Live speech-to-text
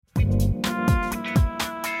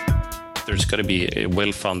There's got to be a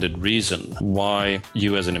well-founded reason why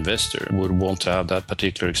you as an investor would want to have that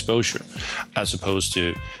particular exposure as opposed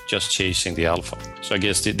to just chasing the alpha. So I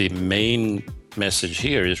guess the main message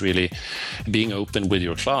here is really being open with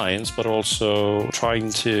your clients, but also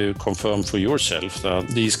trying to confirm for yourself that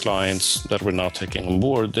these clients that we're now taking on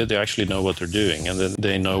board, they actually know what they're doing and then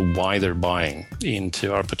they know why they're buying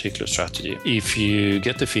into our particular strategy. If you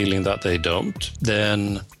get the feeling that they don't,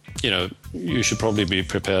 then you should probably be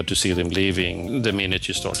prepared to see them leaving the minute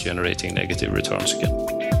you start generating negative returns again.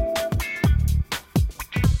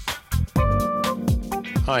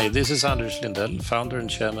 Hi, this is Lindell, founder and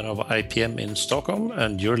chairman of IPM in Stockholm,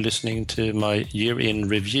 and you're listening to my year-in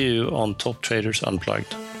review on Top Traders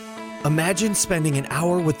Unplugged. Imagine spending an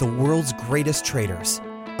hour with the world's greatest traders.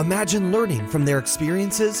 Imagine learning from their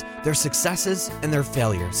experiences, their successes, and their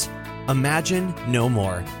failures. Imagine no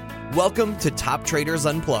more. Welcome to Top Traders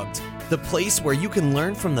Unplugged, the place where you can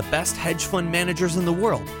learn from the best hedge fund managers in the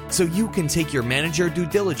world so you can take your manager due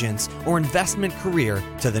diligence or investment career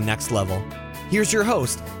to the next level. Here's your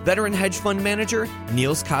host, veteran hedge fund manager,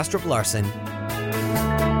 Niels Kastrup Larsen.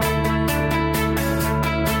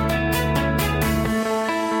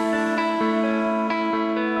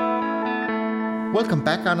 Welcome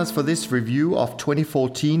back, Anders, for this review of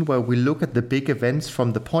 2014, where we look at the big events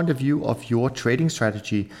from the point of view of your trading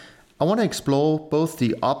strategy. I want to explore both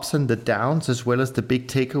the ups and the downs, as well as the big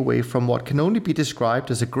takeaway from what can only be described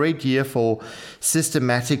as a great year for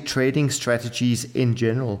systematic trading strategies in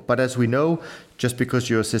general. But as we know, just because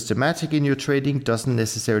you're systematic in your trading doesn't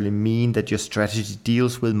necessarily mean that your strategy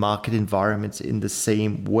deals with market environments in the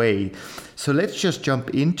same way. So let's just jump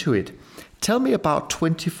into it. Tell me about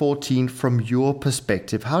 2014 from your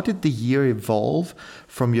perspective. How did the year evolve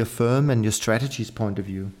from your firm and your strategy's point of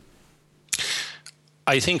view?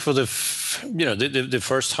 I think for the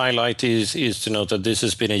first highlight is to note that this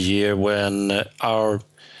has been a year when our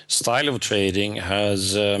style of trading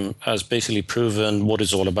has basically proven what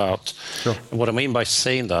it's all about. Sure. And what I mean by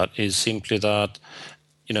saying that is simply that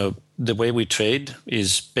the way we trade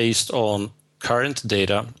is based on current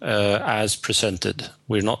data as presented.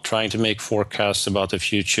 We're not trying to make forecasts about the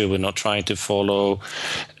future. We're not trying to follow,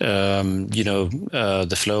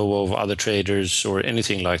 the flow of other traders or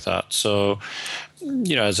anything like that. So,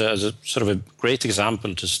 as a sort of a great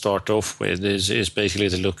example to start off with is basically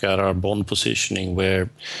to look at our bond positioning, where,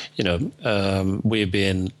 we've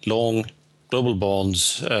been long global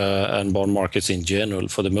bonds and bond markets in general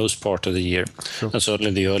for the most part of the year, sure, and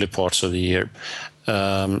certainly the early parts of the year.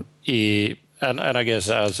 And I guess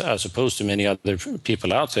as opposed to many other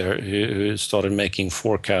people out there who started making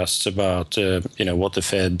forecasts about what the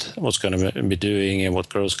Fed was going to be doing and what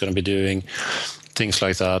growth is going to be doing, things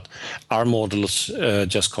like that, our models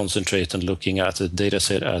just concentrate on looking at the data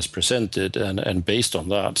set as presented, and based on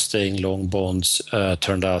that, staying long bonds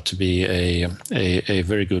turned out to be a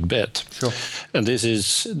very good bet. Sure. And this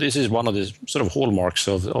is one of the sort of hallmarks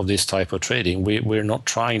of this type of trading. We're not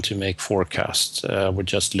trying to make forecasts. We're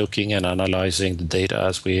just looking and analyzing the data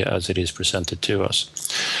as it is presented to us.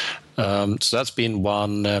 So that's been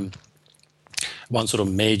one sort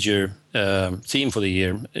of major theme for the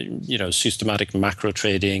year. Systematic macro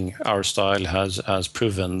trading, our style has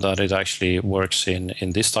proven that it actually works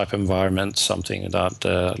in this type of environment, something that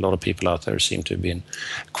a lot of people out there seem to have been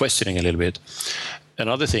questioning a little bit.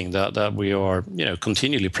 Another thing that we are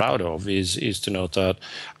continually proud of is to note that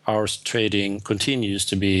our trading continues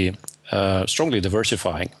to be strongly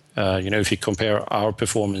diversifying. If you compare our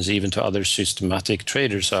performance even to other systematic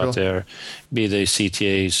traders out Sure. there, be they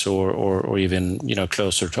CTAs or even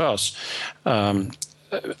closer to us,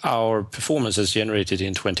 our performance as generated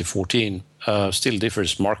in 2014 still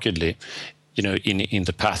differs markedly, in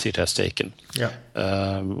the path it has taken.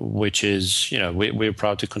 Yeah. Which is, we're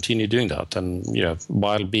proud to continue doing that, and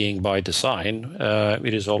while being by design,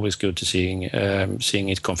 it is always good to seeing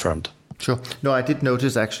it confirmed. Sure. No, I did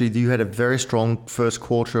notice actually that you had a very strong first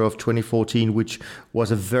quarter of 2014, which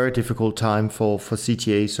was a very difficult time for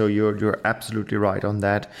CTA. So you're absolutely right on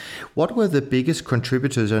that. What were the biggest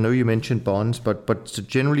contributors? I know you mentioned bonds, but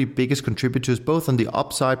generally biggest contributors both on the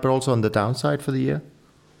upside but also on the downside for the year?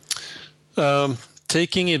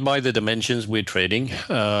 Taking it by the dimensions we're trading,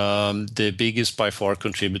 the biggest by far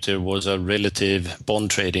contributor was a relative bond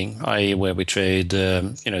trading, i.e. where we trade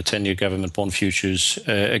 10-year government bond futures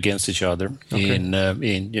against each other. Okay. in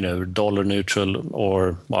dollar neutral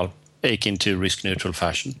or akin to risk neutral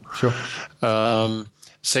fashion. Sure.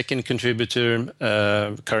 Second contributor,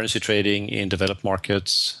 currency trading in developed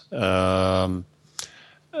markets.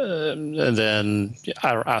 And then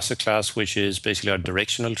our asset class, which is basically our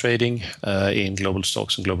directional trading in global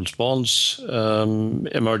stocks and global bonds,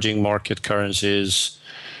 emerging market currencies,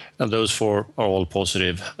 and those four are all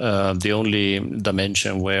positive. The only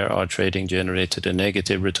dimension where our trading generated a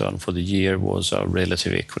negative return for the year was our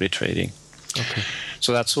relative equity trading. Okay.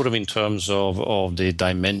 So that's sort of in terms of the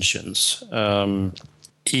dimensions.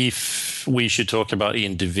 If we should talk about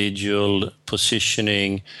individual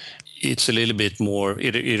positioning, it's a little bit more,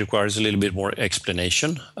 it requires a little bit more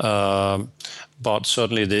explanation. But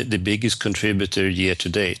certainly the biggest contributor year to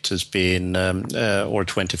date has been, or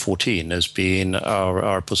 2014, has been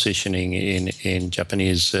our positioning in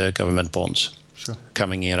Japanese government bonds. Sure.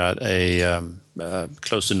 Coming in at a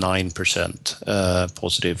close to 9%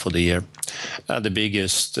 positive for the year. The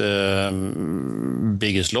biggest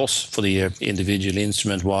loss for the year, individual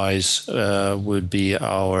instrument-wise, would be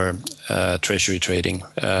our treasury trading,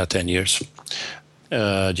 10 years,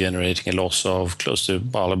 generating a loss of close to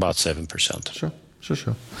about 7%. Sure.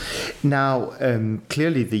 Now,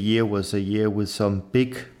 clearly the year was a year with some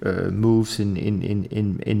big moves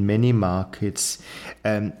in many markets.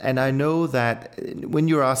 And I know that when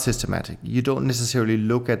you are systematic, you don't necessarily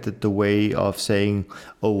look at it the way of saying,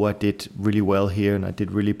 oh, I did really well here and I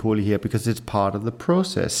did really poorly here, because it's part of the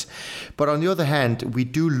process. But on the other hand, we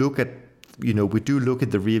do look at the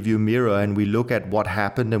rearview mirror, and we look at what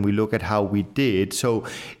happened and we look at how we did. So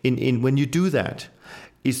when you do that,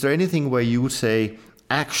 is there anything where you would say,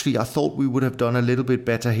 actually, I thought we would have done a little bit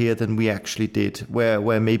better here than we actually did,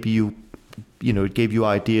 where maybe it gave you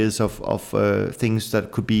ideas of things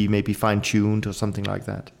that could be maybe fine-tuned or something like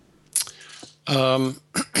that?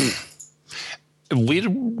 We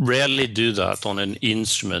rarely do that on an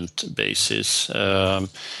instrument basis.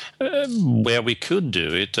 Where we could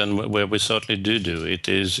do it, and where we certainly do it,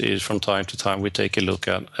 is from time to time we take a look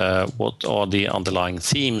at what are the underlying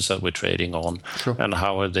themes that we're trading on. Sure. And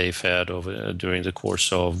how are they fared during the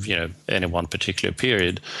course of any one particular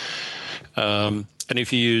period. And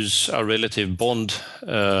if you use our relative bond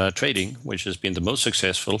trading, which has been the most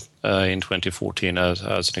successful in 2014 as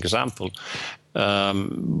an example,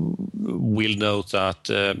 we'll note that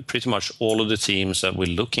pretty much all of the themes that we're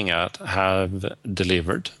looking at have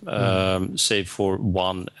delivered, save for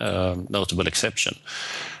one notable exception,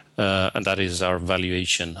 and that is our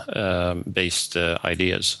valuation-based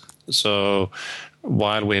ideas. So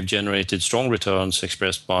while we have generated strong returns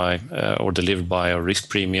expressed by or delivered by our risk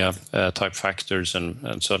premia type factors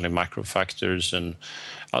and certainly macro factors and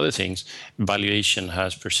other things, valuation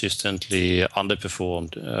has persistently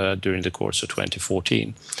underperformed during the course of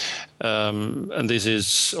 2014. And this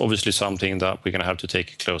is obviously something that we're going to have to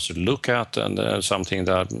take a closer look at, and something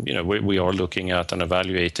that we are looking at and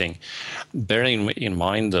evaluating. Bearing in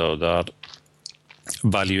mind, though, that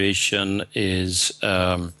valuation is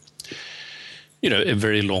a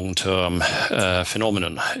very long-term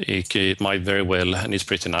phenomenon. It might very well, and it's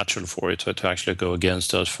pretty natural for it to actually go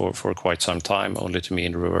against us for quite some time, only to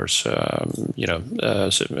mean reverse,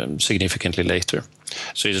 significantly later.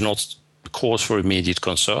 So it's not cause for immediate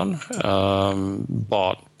concern,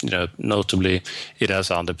 but notably it has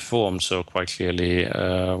underperformed. So quite clearly,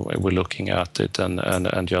 we're looking at it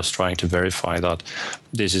and just trying to verify that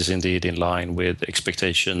this is indeed in line with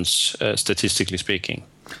expectations, statistically speaking.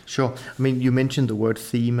 Sure. I mean, you mentioned the word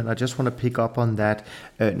theme, and I just want to pick up on that.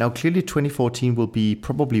 Now, clearly 2014 will be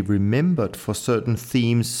probably remembered for certain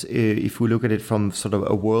themes, if we look at it from sort of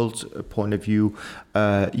a world point of view.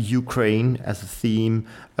 Ukraine as a theme,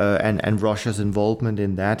 and Russia's involvement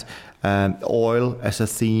in that. Oil as a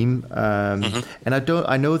theme. And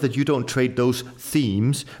I know that you don't trade those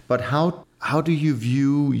themes, but how do you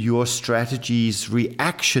view your strategy's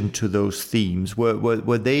reaction to those themes?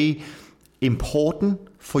 Were they important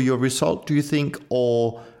for your result, do you think,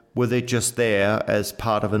 or were they just there as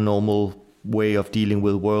part of a normal way of dealing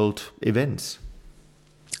with world events?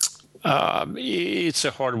 It's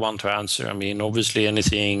a hard one to answer. I mean, obviously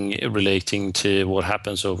anything relating to what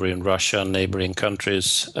happens over in Russia and neighboring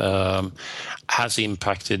countries has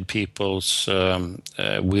impacted people's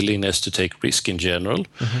willingness to take risk in general.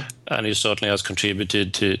 And it certainly has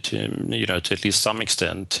contributed to at least some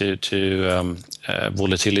extent to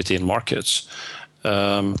volatility in markets.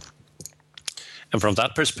 And from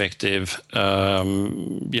that perspective,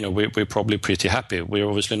 we're probably pretty happy. We're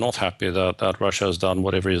obviously not happy that Russia has done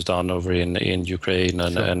whatever it's done over in Ukraine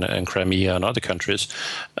and Crimea and other countries.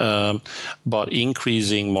 But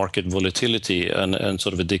increasing market volatility and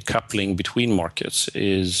sort of a decoupling between markets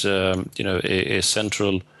is, a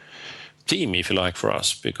central theme, if you like, for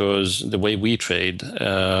us, because the way we trade,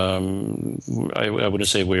 I wouldn't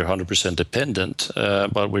say we're 100% dependent,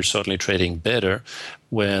 but we're certainly trading better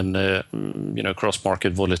when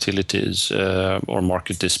cross-market volatilities or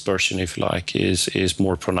market dispersion, if you like, is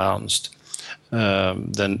more pronounced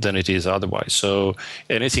than it is otherwise. So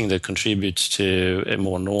anything that contributes to a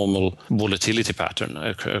more normal volatility pattern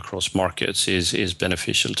across markets is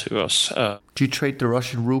beneficial to us. Do you trade the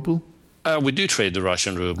Russian ruble? We do trade the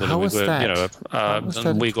Russian ruble. How was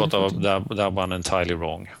that? We got that one entirely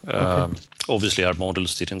wrong. Okay. Obviously, our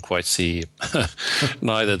models didn't quite see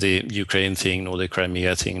neither the Ukraine thing, nor the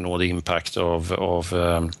Crimea thing, nor the impact of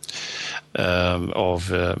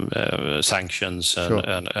sanctions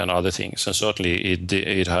and other things. And certainly,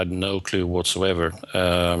 it had no clue whatsoever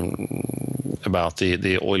about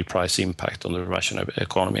the oil price impact on the Russian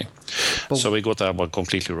economy. So we got that one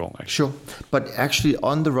completely wrong, actually. Sure. But actually,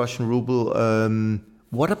 on the Russian ruble,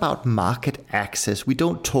 what about market access? We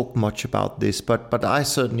don't talk much about this, but I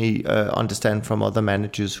certainly understand from other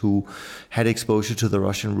managers who had exposure to the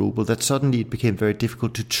Russian ruble that suddenly it became very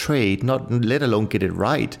difficult to trade, not let alone get it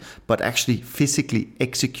right, but actually physically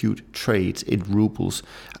execute trades in rubles.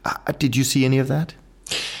 Did you see any of that?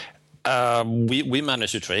 We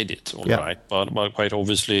managed to trade it, all right, but quite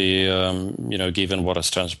obviously, given what has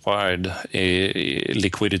transpired,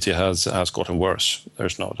 liquidity has gotten worse.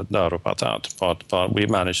 There's no doubt about that. But we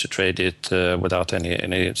managed to trade it without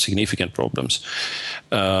any significant problems.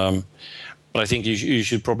 But I think you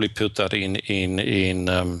should probably put that in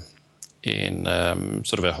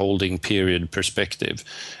sort of a holding period perspective,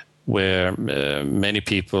 where many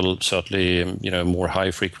people, certainly more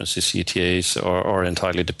high-frequency CTAs, are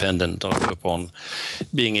entirely dependent upon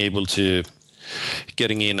being able to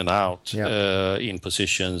getting in and out in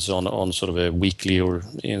positions on sort of a weekly or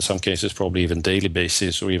in some cases probably even daily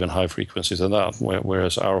basis, or even high frequencies than that,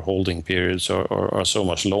 whereas our holding periods are so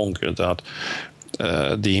much longer that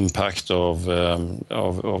the impact of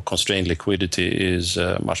constrained liquidity is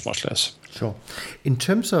much less. Sure. In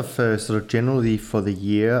terms of sort of generally for the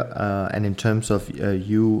year, and in terms of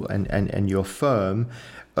you and your firm,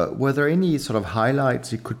 were there any sort of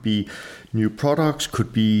highlights? It could be new products,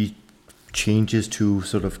 could be changes to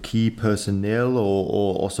sort of key personnel,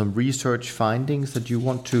 or some research findings that you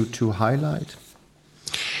want to highlight?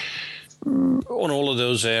 On all of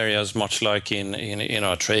those areas, much like in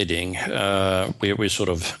our trading, we're sort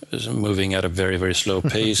of moving at a very, very slow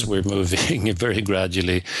pace. We're moving very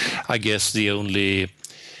gradually. I guess the only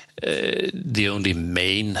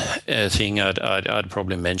main thing I'd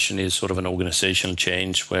probably mention is sort of an organizational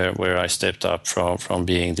change where I stepped up from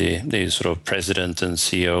being the sort of president and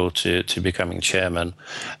CEO to becoming chairman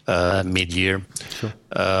mid-year. Sure.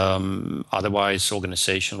 Otherwise,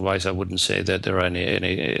 organization-wise, I wouldn't say that there are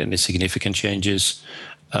any significant changes.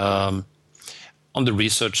 On the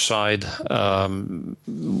research side,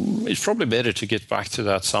 it's probably better to get back to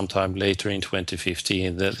that sometime later in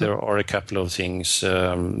 2015. There are a couple of things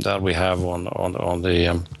that we have on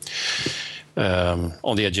the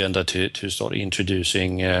agenda to start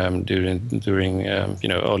introducing during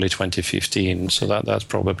early 2015. So that's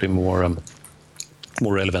probably more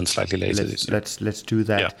relevant slightly later this year. Let's do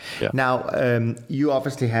that. Yeah. Now, you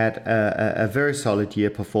obviously had a very solid year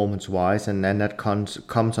performance-wise, and that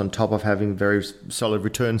comes on top of having very solid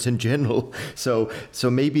returns in general. So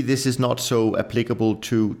maybe this is not so applicable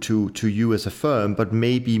to you as a firm, but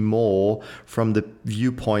maybe more from the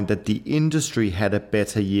viewpoint that the industry had a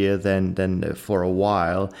better year than for a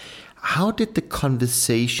while. How did the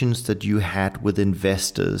conversations that you had with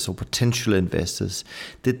investors or potential investors,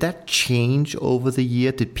 did that change over the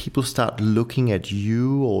year? Did people start looking at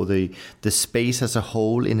you or the space as a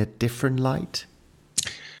whole in a different light?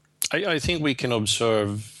 I think we can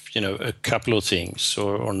observe, a couple of things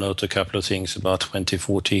or note a couple of things about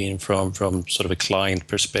 2014 from sort of a client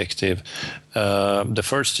perspective. The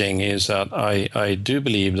first thing is that I do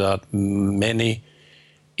believe that many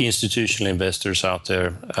institutional investors out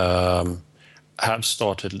there have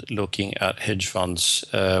started looking at hedge funds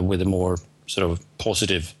with a more sort of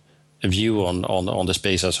positive view on the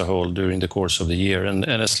space as a whole during the course of the year, and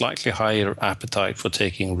a slightly higher appetite for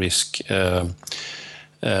taking risk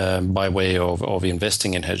by way of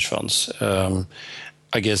investing in hedge funds. I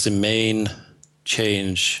guess the main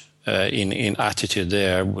change in attitude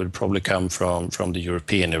there would probably come from the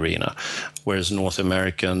European arena, whereas North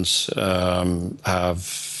Americans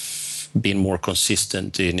have been more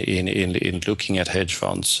consistent in looking at hedge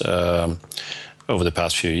funds over the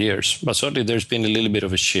past few years. But certainly there's been a little bit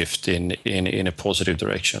of a shift in a positive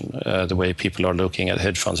direction, the way people are looking at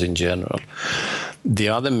hedge funds in general. The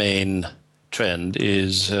other main trend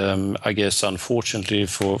is, I guess, unfortunately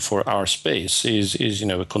for our space, is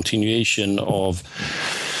a continuation of,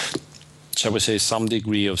 shall we say, some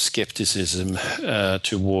degree of skepticism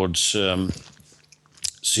towards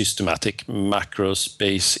systematic macro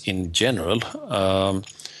space in general,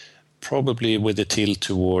 probably with a tilt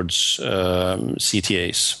towards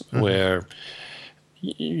CTAs, where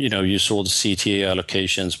you saw the CTA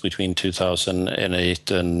allocations between 2008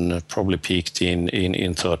 and probably peaked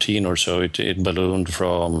in 13 or so. It ballooned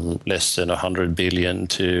from less than 100 billion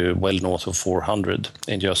to well north of 400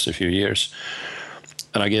 in just a few years.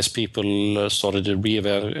 And I guess people started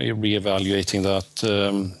reevaluating that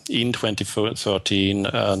in 2013,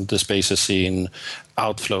 and the space has seen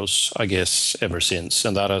outflows, I guess, ever since.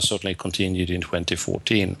 And that has certainly continued in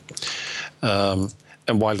 2014. And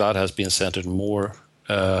while that has been centered more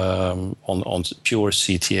on pure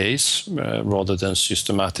CTAs rather than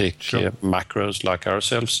systematic macros like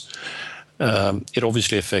ourselves, it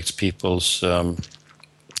obviously affects people's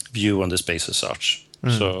view on the space as such.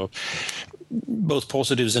 So both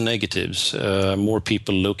positives and negatives. More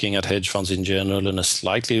people looking at hedge funds in general, and a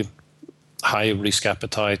slightly higher risk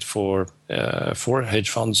appetite for hedge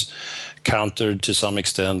funds, countered to some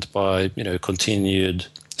extent by continued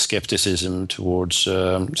skepticism towards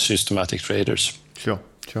systematic traders. Sure.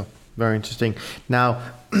 Very interesting. Now,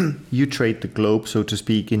 you trade the globe, so to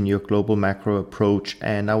speak, in your global macro approach,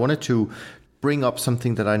 and I wanted to bring up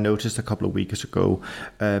something that I noticed a couple of weeks ago.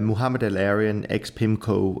 Muhammad El-Arian,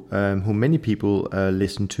 ex-PIMCO, who many people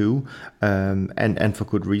listen to, and for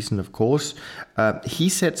good reason, of course. He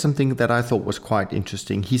said something that I thought was quite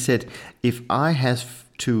interesting. He said, if I have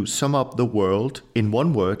to sum up the world in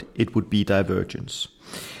one word, it would be divergence.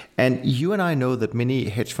 And you and I know that many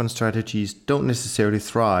hedge fund strategies don't necessarily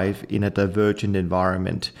thrive in a divergent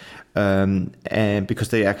environment, and because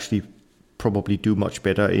they actually probably do much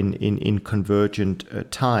better in convergent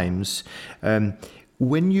times.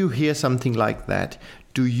 When you hear something like that,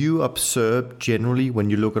 do you observe generally, when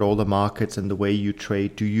you look at all the markets and the way you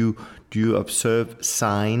trade, do you observe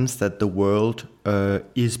signs that the world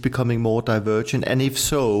is becoming more divergent? And if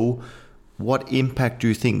so, what impact do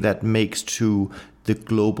you think that makes to the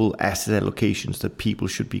global asset allocations that people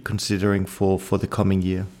should be considering for the coming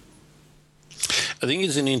year? I think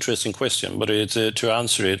it's an interesting question, but to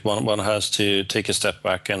answer it, one has to take a step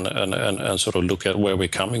back and sort of look at where we're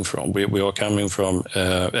coming from. We are coming from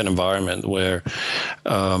an environment where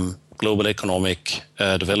global economic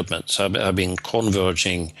developments have been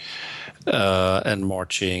converging and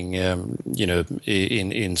marching,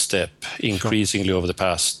 in step, increasingly over the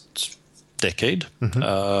past decade,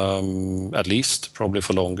 at least, probably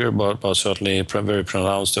for longer, but certainly very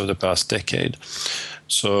pronounced over the past decade.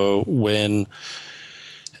 So when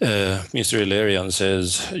Mr. El-Arian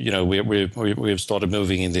says, we've started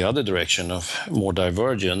moving in the other direction of more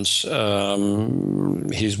divergence,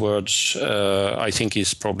 his words, I think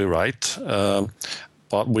he's probably right.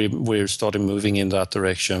 But we're starting moving in that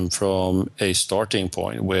direction from a starting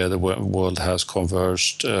point where the world has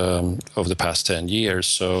converged over the past 10 years.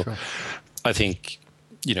 So I think,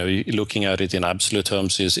 looking at it in absolute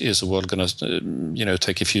terms, is the world going to,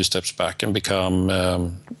 take a few steps back and become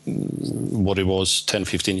what it was 10,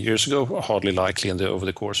 15 years ago? Hardly likely over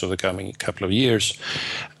the course of the coming couple of years.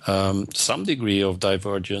 Some degree of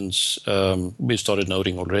divergence we started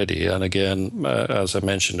noting already. And again, as I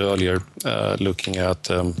mentioned earlier, looking at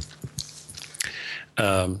sort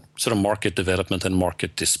of market development and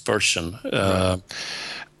market dispersion.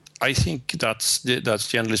 I think that's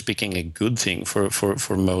generally speaking a good thing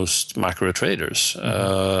for most macro traders.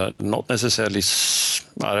 Not necessarily,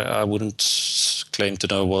 I wouldn't claim to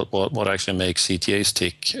know what actually makes CTAs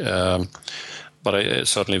tick, but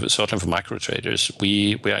certainly for macro traders,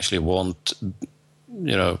 we actually want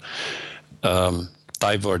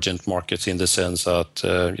divergent markets in the sense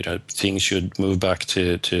that things should move back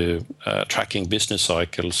to tracking business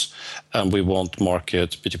cycles, and we want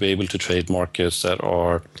markets to be able to trade markets that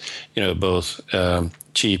are both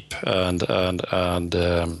cheap and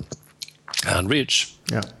rich.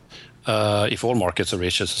 Yeah. If all markets are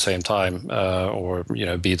rich at the same time, or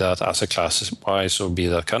be that asset class wise, or be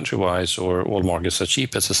that country wise, or all markets are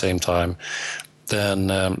cheap at the same time, then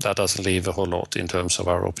that doesn't leave a whole lot in terms of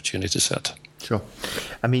our opportunity set. Sure.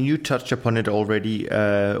 I mean, you touched upon it already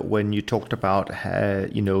when you talked about,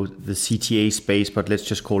 the CTA space, but let's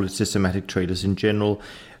just call it systematic traders in general.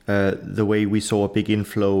 the way we saw a big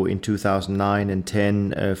inflow in 2009 and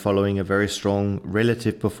 10, following a very strong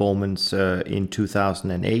relative performance in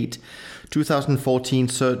 2008. 2014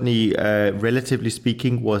 certainly, relatively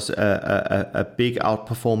speaking, was a big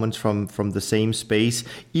outperformance from the same space,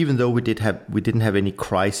 even though we didn't have any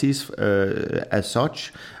crises as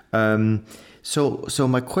such. So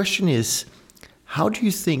my question is, how do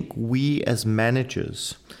you think we as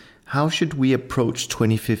managers, how should we approach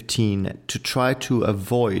 2015 to try to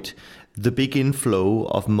avoid the big inflow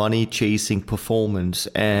of money chasing performance,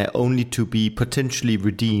 only to be potentially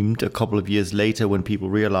redeemed a couple of years later when people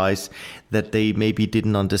realize that they maybe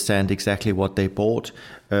didn't understand exactly what they bought,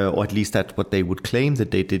 or at least that's what they would claim,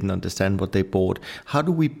 that they didn't understand what they bought? How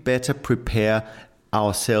do we better prepare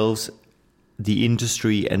ourselves, the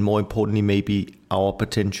industry, and more importantly, maybe our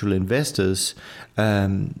potential investors,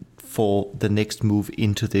 for the next move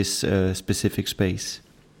into this specific space?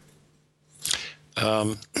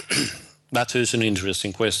 That is an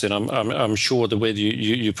interesting question. I'm sure the way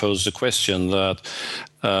you pose the question, that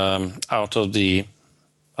out of the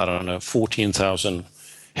 14,000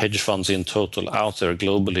 hedge funds in total out there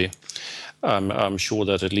globally, I'm sure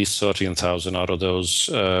that at least 13,000 out of those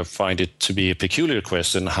find it to be a peculiar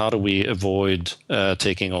question. How do we avoid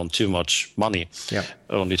taking on too much money,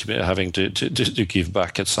 only to be having to give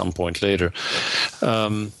back at some point later?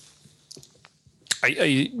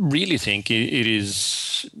 I really think it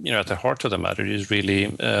is, at the heart of the matter, it is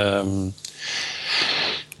really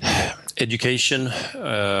education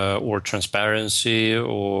or transparency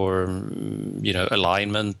or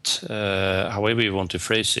alignment, however you want to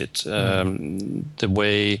phrase it. The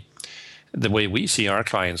way we see our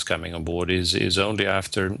clients coming on board is only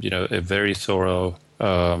after a very thorough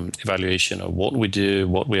evaluation of what we do,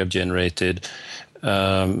 what we have generated.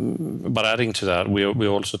 But adding to that, we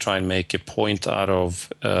also try and make a point out of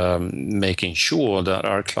making sure that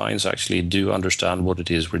our clients actually do understand what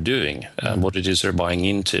it is we're doing and what it is they're buying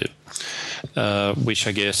into, which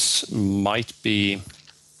I guess might be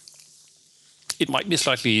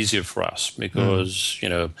slightly easier for us because,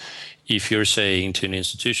 if you're saying to an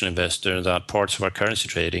institutional investor that parts of our currency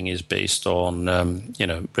trading is based on,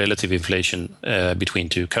 relative inflation between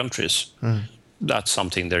two countries, that's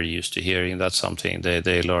something they're used to hearing. That's something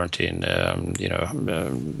they learned in,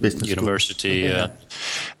 university.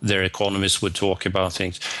 Their economists would talk about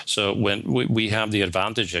things. So when we have the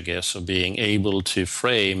advantage, I guess, of being able to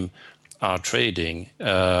frame our trading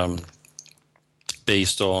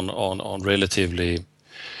based on relatively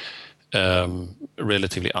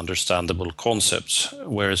understandable concepts.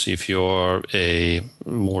 Whereas if you're a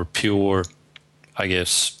more pure, I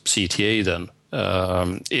guess, CTA, then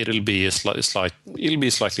it'll be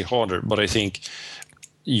slightly harder. But I think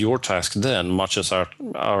your task then, much as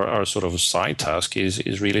our sort of side task,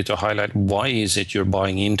 is really to highlight why is it you're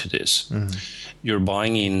buying into this. You're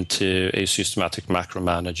buying into a systematic macro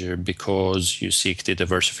manager because you seek the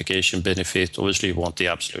diversification benefit. Obviously, you want the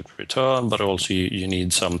absolute return, but also you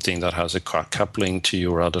need something that has a coupling to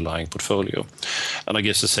your underlying portfolio. And I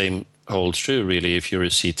guess the same holds true, really, if you're a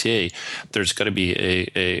CTA. There's got to be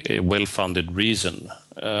a well-funded reason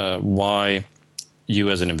why you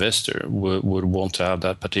as an investor would want to have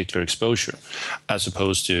that particular exposure, as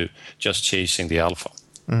opposed to just chasing the alpha.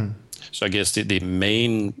 So I guess the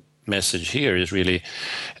main message here is really,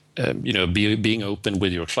 being open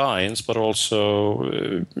with your clients, but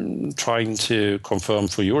also trying to confirm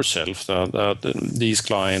for yourself that these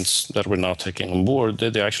clients that we're now taking on board,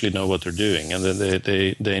 they actually know what they're doing, and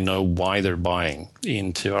they know why they're buying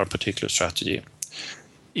into our particular strategy.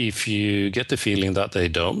 If you get the feeling that they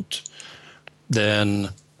don't, then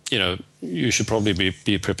you should probably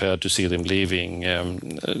be prepared to see them leaving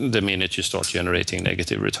the minute you start generating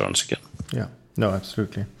negative returns again. Yeah, no,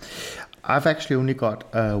 absolutely. I've actually only got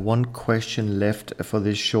one question left for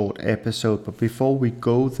this short episode, but before we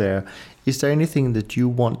go there, is there anything that you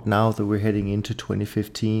want, now that we're heading into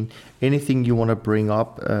 2015, anything you want to bring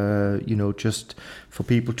up, just for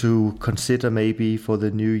people to consider maybe for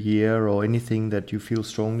the new year, or anything that you feel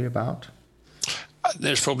strongly about?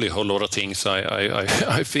 There's probably a whole lot of things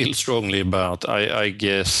I feel strongly about. I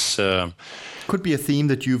guess... could be a theme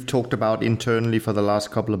that you've talked about internally for the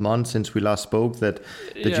last couple of months since we last spoke that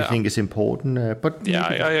you think is important.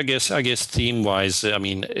 I guess theme-wise, I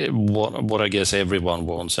mean, what I guess everyone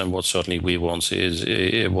wants, and what certainly we want is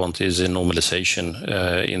a normalization,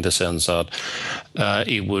 in the sense that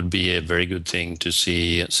it would be a very good thing to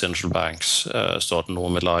see central banks start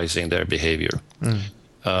normalizing their behavior.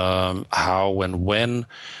 How and when,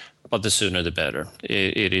 but the sooner the better.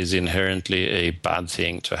 It is inherently a bad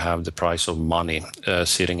thing to have the price of money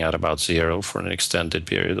sitting at about zero for an extended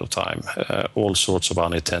period of time. All sorts of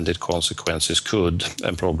unintended consequences could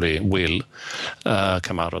and probably will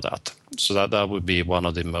come out of that. So that would be one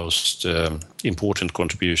of the most important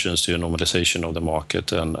contributions to a normalization of the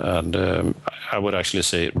market, and I would actually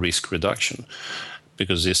say risk reduction,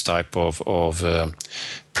 because this type of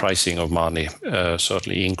pricing of money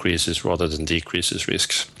certainly increases rather than decreases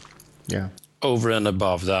risks. Yeah. Over and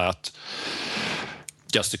above that,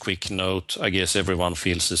 just a quick note, I guess everyone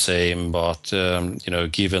feels the same, but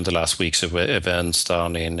given the last week's events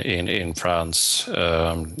down in France,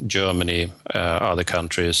 Germany, other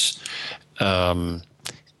countries,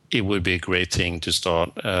 it would be a great thing to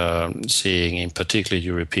start seeing, in particular,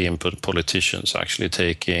 European politicians actually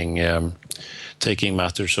taking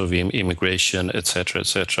matters of immigration, etc.,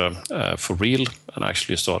 for real, and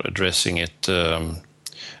actually start addressing it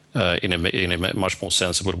in a much more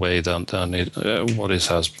sensible way than what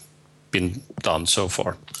has been done so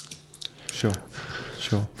far. Sure.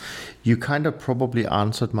 You kind of probably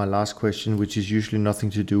answered my last question, which is usually nothing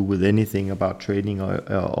to do with anything about trading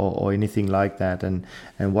or anything like that. And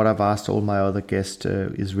what I've asked all my other guests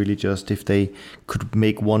is really just if they could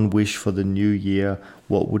make one wish for the new year,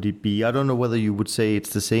 what would it be? I don't know whether you would say it's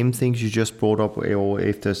the same things you just brought up, or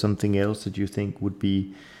if there's something else that you think would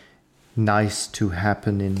be nice to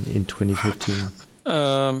happen in 2015.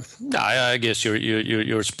 I guess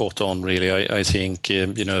you're spot on, really. I think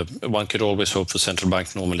one could always hope for central bank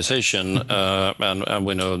normalization, and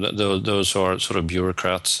we know that those are sort of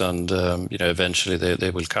bureaucrats, and eventually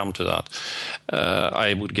they will come to that.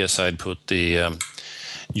 I would guess I'd put the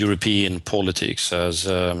European politics as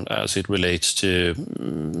it relates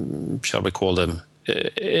to, shall we call them,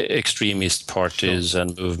 extremist parties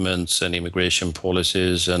and movements and immigration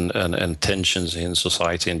policies and tensions in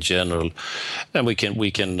society in general. And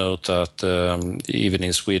we can note that even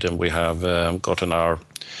in Sweden we have gotten our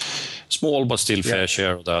small but still fair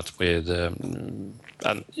share of that with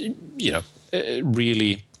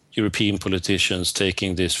really European politicians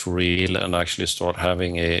taking this for real and actually start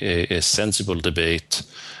having a sensible debate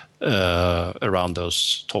around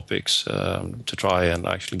those topics to try and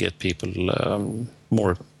actually get people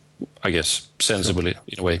more, I guess, sensibly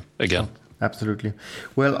in a way again. Absolutely.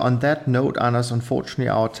 Well, on that note, Anders, unfortunately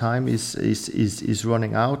our time is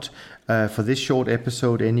running out for this short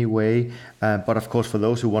episode anyway. But of course, for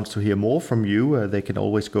those who want to hear more from you, they can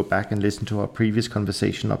always go back and listen to our previous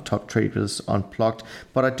conversation of Top Traders Unplugged.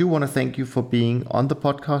 But I do want to thank you for being on the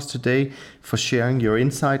podcast today, for sharing your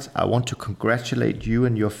insights. I want to congratulate you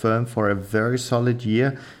and your firm for a very solid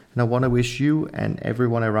year. And I want to wish you and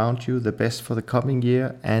everyone around you the best for the coming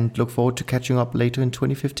year, and look forward to catching up later in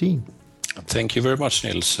 2015. Thank you very much,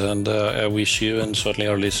 Niels, and I wish you and certainly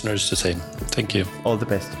our listeners the same. Thank you. All the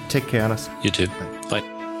best. Take care, Anders. You too. Bye.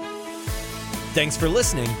 Thanks for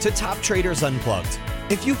listening to Top Traders Unplugged.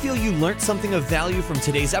 If you feel you learned something of value from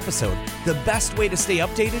today's episode, the best way to stay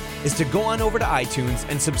updated is to go on over to iTunes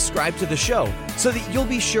and subscribe to the show so that you'll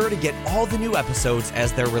be sure to get all the new episodes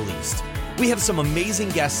as they're released. We have some amazing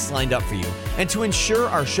guests lined up for you, and to ensure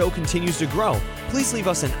our show continues to grow, please leave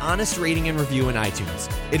us an honest rating and review in iTunes.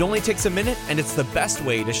 It only takes a minute, and it's the best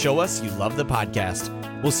way to show us you love the podcast.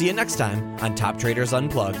 We'll see you next time on Top Traders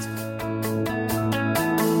Unplugged.